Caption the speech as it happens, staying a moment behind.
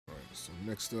So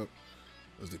next up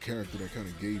is the character that kind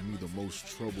of gave me the most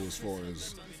trouble as far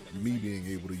as me being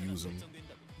able to use him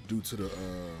due to the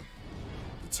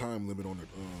time limit on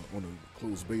the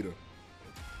closed beta.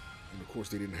 And of course,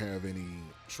 they didn't have any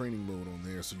training mode on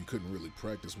there, so you couldn't really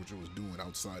practice what you was doing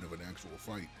outside of an actual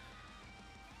fight.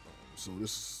 So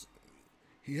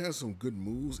he has some good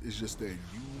moves. It's just that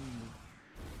you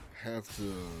have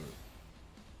to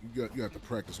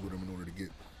practice with him in order to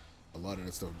get a lot of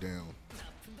that stuff down.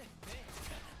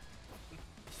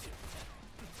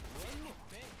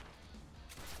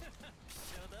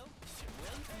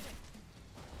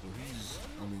 So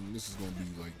I mean, this is going to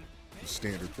be like the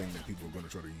standard thing that people are going to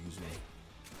try to use with him.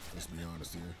 Let's be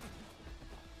honest here.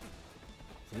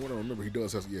 From what I remember, he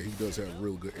does have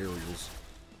real good aerials.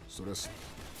 So that's...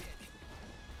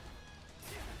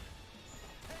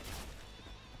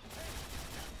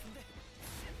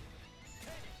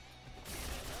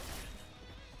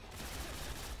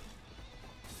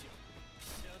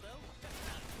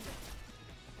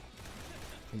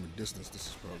 From a distance, this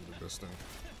is probably the best thing.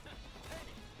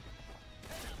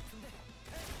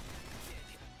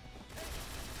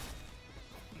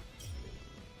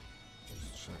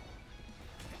 Let's check.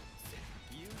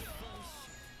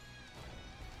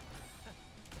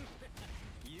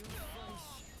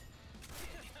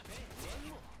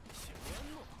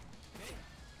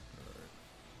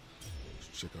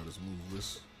 Let's check out his move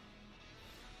list.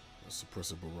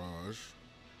 Suppressive barrage.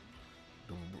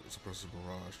 Suppressive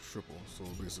barrage triple. So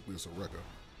basically it's a wrecker.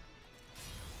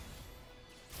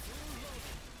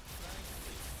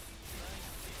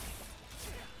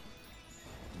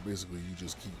 Basically you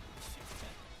just keep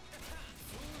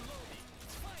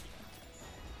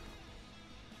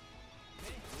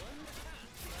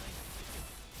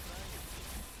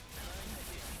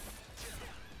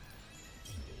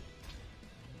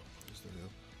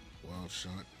wild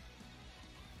shot.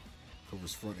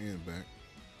 Covers front and back.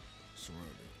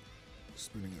 Surrounding.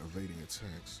 Spinning, evading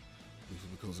attacks.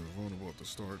 Because they're vulnerable at the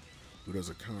start. But as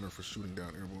a counter for shooting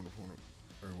down airborne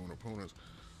opponents.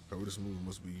 However, this move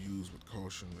must be used with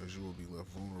caution as you will be left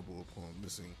vulnerable upon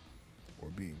missing or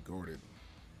being guarded.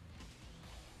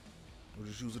 Or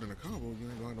just use it in a combo, you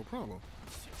ain't gonna have no problem.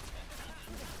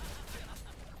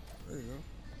 There you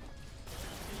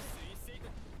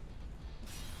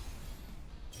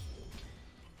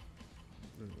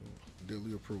go.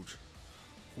 Deadly approach.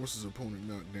 Forces opponent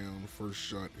knocked down. First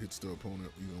shot hits the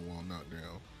opponent even while knocked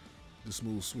down. This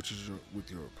move switches with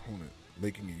your opponent,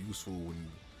 making it useful when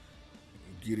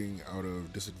getting out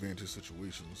of disadvantaged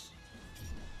situations.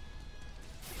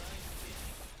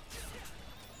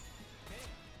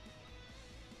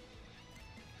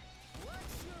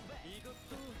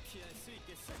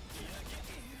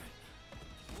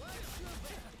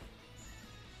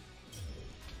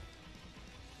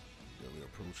 Deadly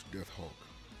approach, Death Hawk.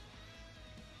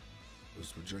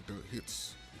 This projectile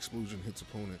hits, explosion hits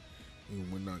opponent,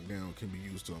 even when knocked down, can be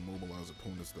used to immobilize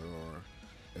opponents that are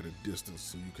at a distance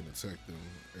so you can attack them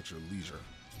at your leisure.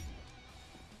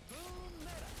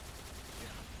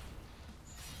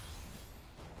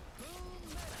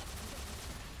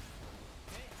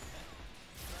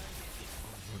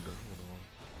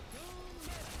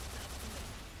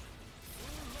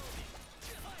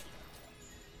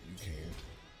 You can.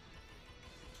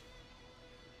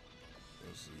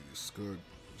 Let's see, Scud,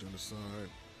 Genocide.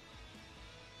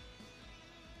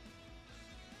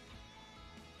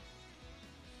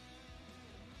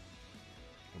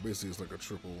 Well, basically, it's like a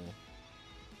triple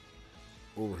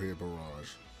overhead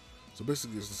barrage. So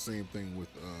basically, it's the same thing with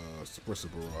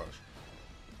suppressive barrage.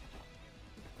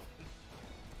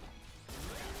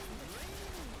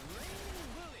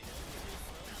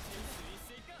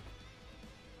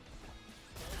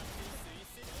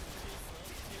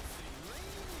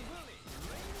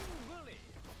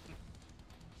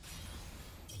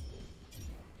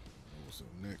 So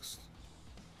next,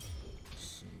 let's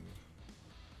see.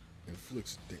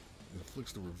 Inflicts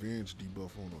the revenge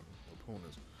debuff on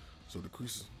opponents. So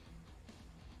decreases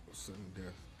sudden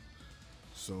death.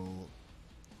 So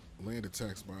land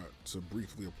attacks to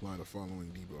briefly apply the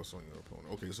following debuffs on your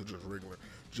opponent. Okay, so just regular.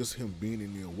 Just him being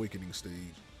in the awakening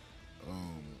stage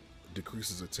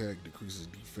decreases attack, decreases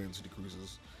defense,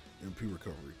 decreases MP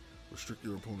recovery. Restrict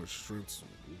your opponent's strengths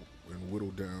and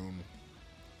whittle down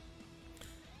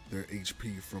their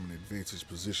HP from an advantage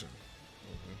position.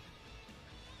 Okay.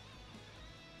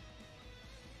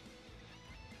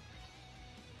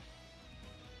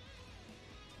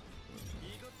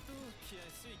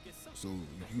 So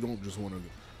you don't just want to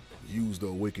use the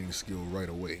awakening skill right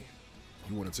away.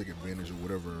 You want to take advantage of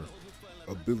whatever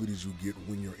abilities you get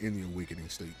when you're in the awakening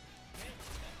state.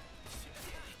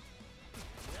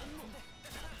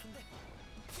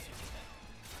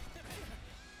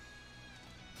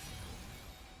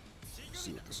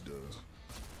 This does.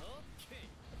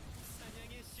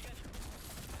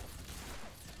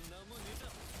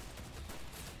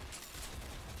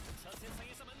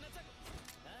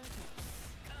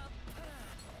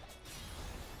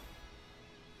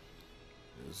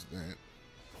 There's that.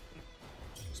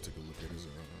 Let's take a look at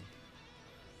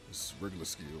his regular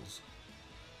skills.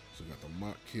 So we got the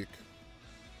mock kick,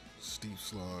 steep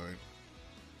slide,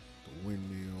 the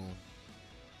windmill,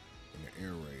 and the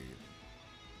air raid.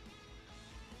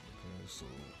 Okay, so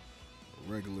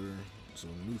regular, so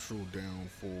neutral, down,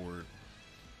 forward,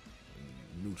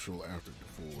 and neutral after the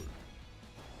forward.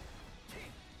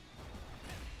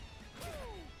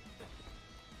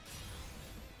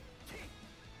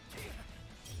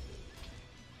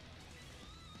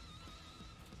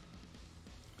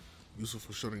 Useful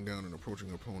for shutting down an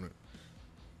approaching opponent.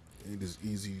 It is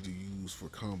easy to use for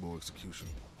combo execution.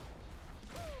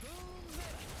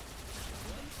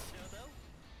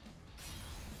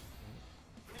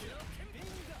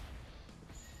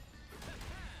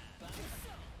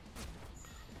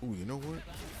 Ooh, you know what?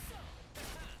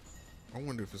 I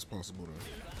wonder if it's possible to...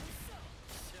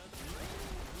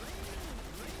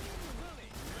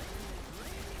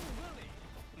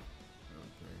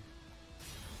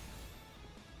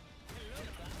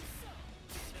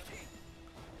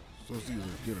 So it's easy to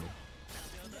get him.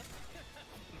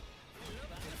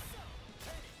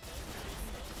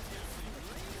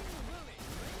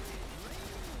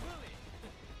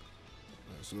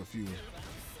 So if you...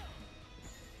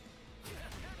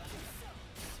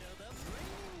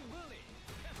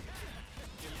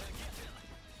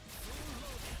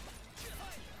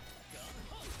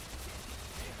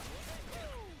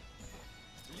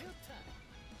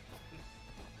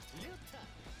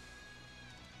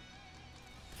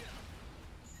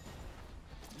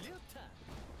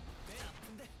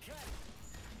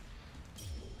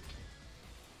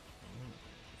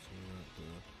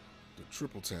 the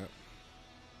triple tap,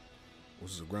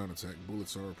 which is a ground attack.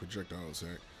 Bullets are a projectile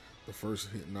attack. The first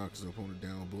hit knocks the opponent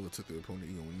down. Bullets hit the opponent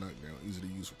even when knocked down. Easy to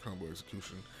use for combo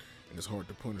execution, and it's hard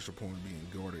to punish opponent being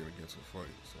guarded against a fight.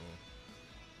 So.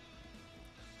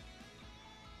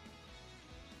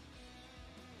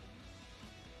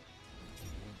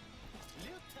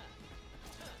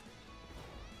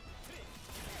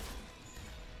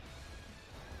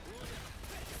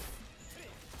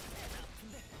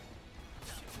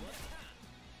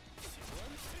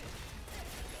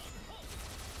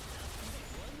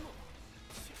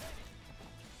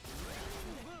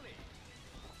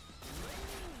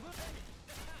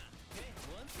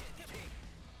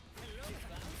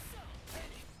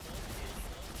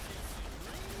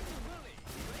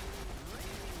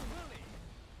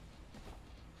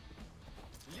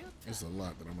 It's a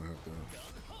lot that I'm gonna have to.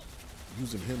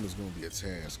 Using him is gonna be a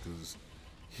task because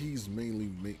he's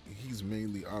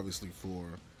mainly obviously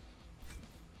for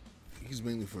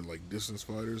like distance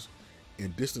fighters,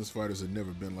 and distance fighters have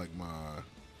never been like my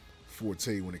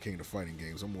forte when it came to fighting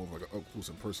games. I'm more of like an up close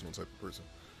and personal type of person.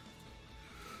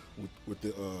 With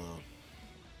the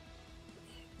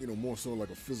you know, more so like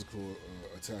a physical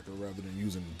attacker rather than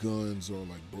using guns or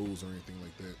like bows or anything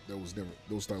like that. That was never,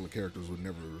 those style of characters were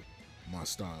never my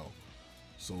style.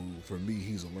 So for me,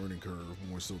 he's a learning curve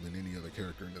more so than any other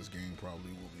character in this game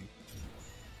probably will be.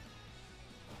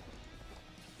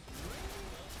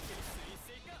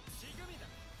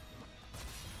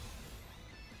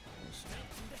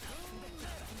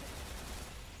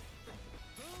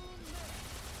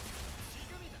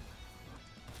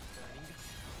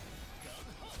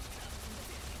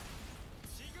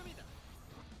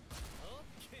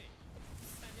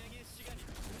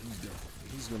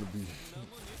 He's going to be,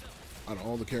 out of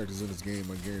all the characters in this game,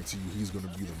 I guarantee you he's going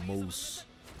to be the most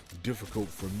difficult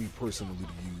for me personally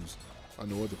to use. I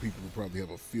know other people will probably have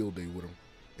a field day with him.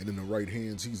 And in the right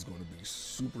hands, he's going to be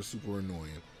super, super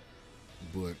annoying.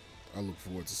 But I look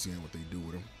forward to seeing what they do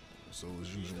with him. So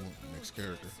as usual, next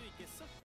character.